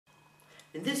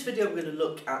In this video we're going to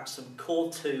look at some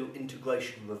Core 2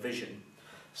 integration revision.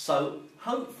 So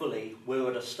hopefully we're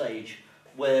at a stage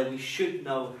where we should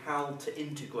know how to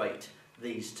integrate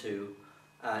these two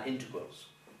integrals.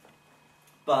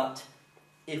 But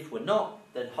if we're not,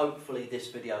 then hopefully this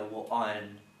video will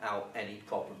iron out any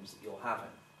problems that you're having.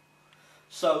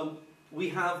 So we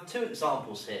have two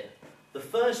examples here. The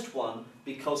first one,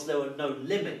 because there are no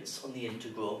limits on the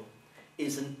integral,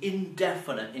 is an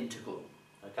indefinite integral.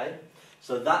 Okay?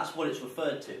 So that's what it's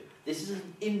referred to. This is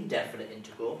an indefinite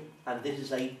integral, and this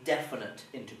is a definite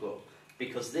integral,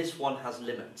 because this one has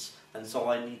limits, and so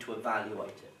I need to evaluate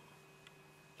it.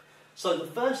 So the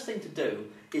first thing to do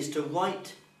is to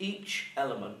write each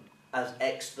element as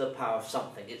x to the power of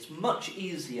something. It's much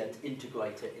easier to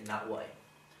integrate it in that way.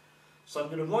 So I'm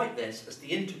going to write this as the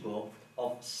integral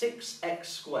of 6x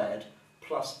squared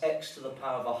plus x to the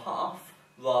power of a half,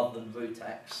 rather than root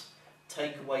x,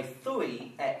 take away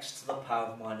 3x to the power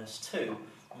of minus 2,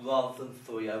 rather than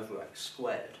 3 over x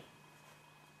squared.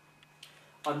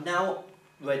 I'm now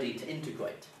ready to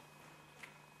integrate.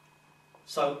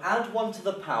 So add 1 to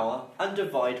the power and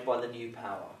divide by the new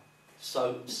power.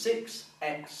 So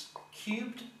 6x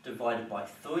cubed divided by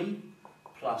 3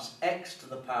 plus x to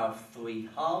the power of 3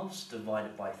 halves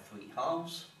divided by 3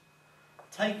 halves.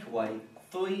 Take away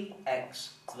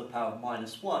 3x to the power of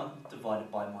minus 1 divided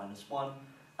by minus 1.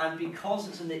 And because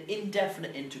it's an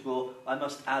indefinite integral, I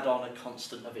must add on a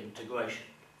constant of integration.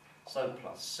 So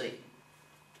plus c.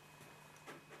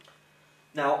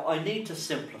 Now I need to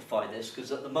simplify this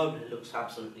because at the moment it looks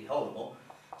absolutely horrible.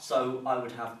 So I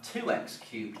would have 2x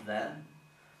cubed there.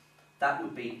 That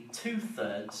would be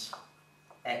 2/3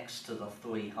 x to the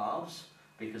 3 halves,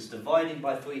 because dividing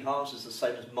by 3 halves is the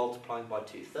same as multiplying by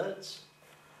 2/3.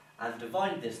 And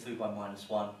dividing this through by minus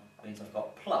 1 means I've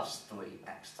got plus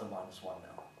 3x to the minus 1 now.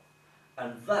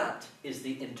 And that is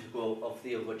the integral of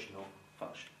the original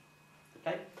function.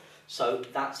 Okay? So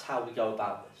that's how we go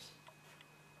about this.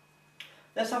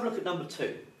 Let's have a look at number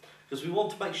 2, because we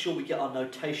want to make sure we get our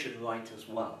notation right as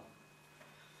well.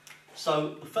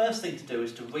 So the first thing to do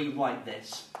is to rewrite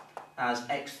this as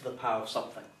x to the power of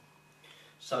something.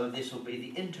 So this will be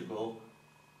the integral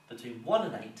between 1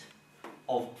 and 8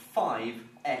 of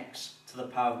 5x to the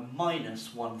power of minus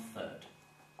 1/3.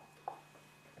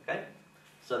 Okay?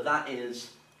 So that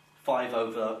is 5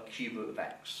 over cube root of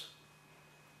x.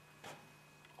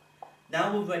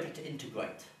 Now we're ready to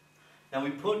integrate. Now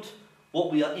we put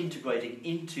what we are integrating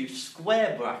into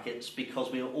square brackets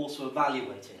because we are also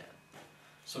evaluating it.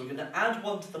 So we're going to add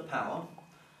 1 to the power.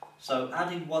 So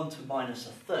adding 1 to minus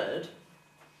 1/3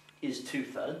 is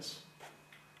 2/3.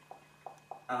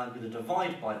 And I'm going to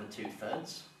divide by the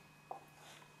 2/3.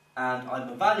 And I'm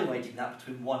evaluating that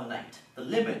between 1 and 8. The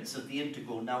limits of the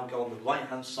integral now go on the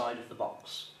right-hand side of the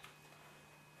box.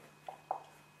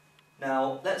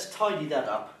 Now, let's tidy that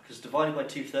up, because dividing by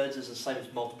 2/3 is the same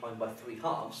as multiplying by 3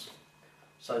 halves.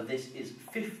 So this is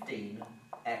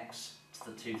 15x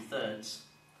to the 2/3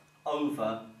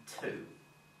 over 2.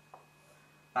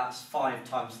 That's 5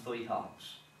 times 3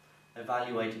 halves,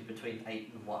 evaluated between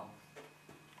 8 and 1.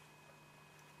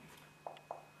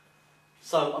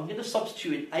 So I'm going to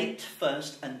substitute 8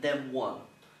 first and then 1.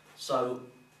 So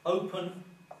open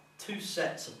 2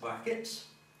 sets of brackets.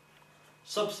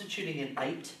 Substituting in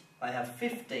 8, I have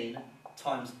 15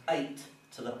 times 8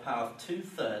 to the power of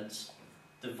 2/3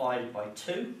 divided by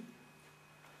 2.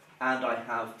 And I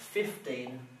have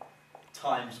 15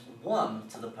 times 1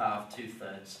 to the power of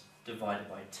 2/3 divided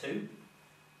by 2.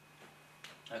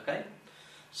 Okay?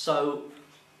 So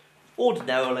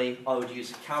ordinarily I would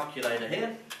use a calculator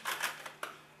here.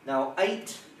 Now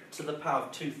 8 to the power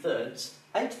of 2/3,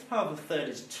 8 to the power of a third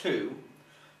is 2,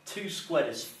 2 squared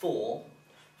is 4,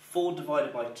 4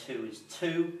 divided by 2 is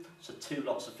 2, so 2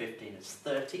 lots of 15 is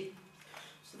 30,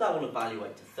 so that will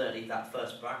evaluate to 30, that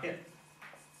first bracket.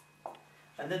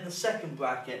 And then the second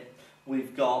bracket,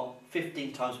 we've got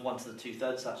 15 times 1 to the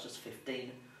 2/3, that's just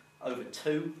 15 over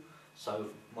 2,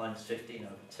 so minus 15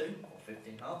 over 2, or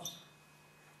 15 halves.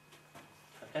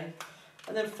 Okay,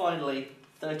 and then finally,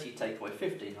 30 take away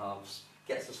 15 halves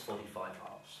gets us 45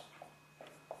 halves.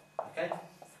 Okay?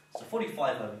 So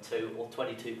 45 over 2, or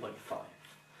 22.5.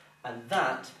 And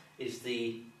that is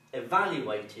the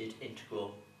evaluated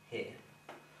integral here.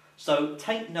 So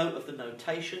take note of the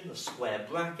notation, the square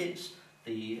brackets,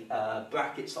 the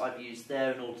brackets that I've used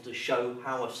there in order to show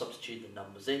how I've substituted the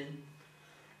numbers in.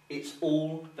 It's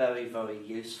all very, very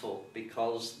useful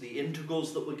because the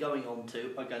integrals that we're going on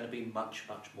to are going to be much,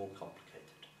 much more complicated.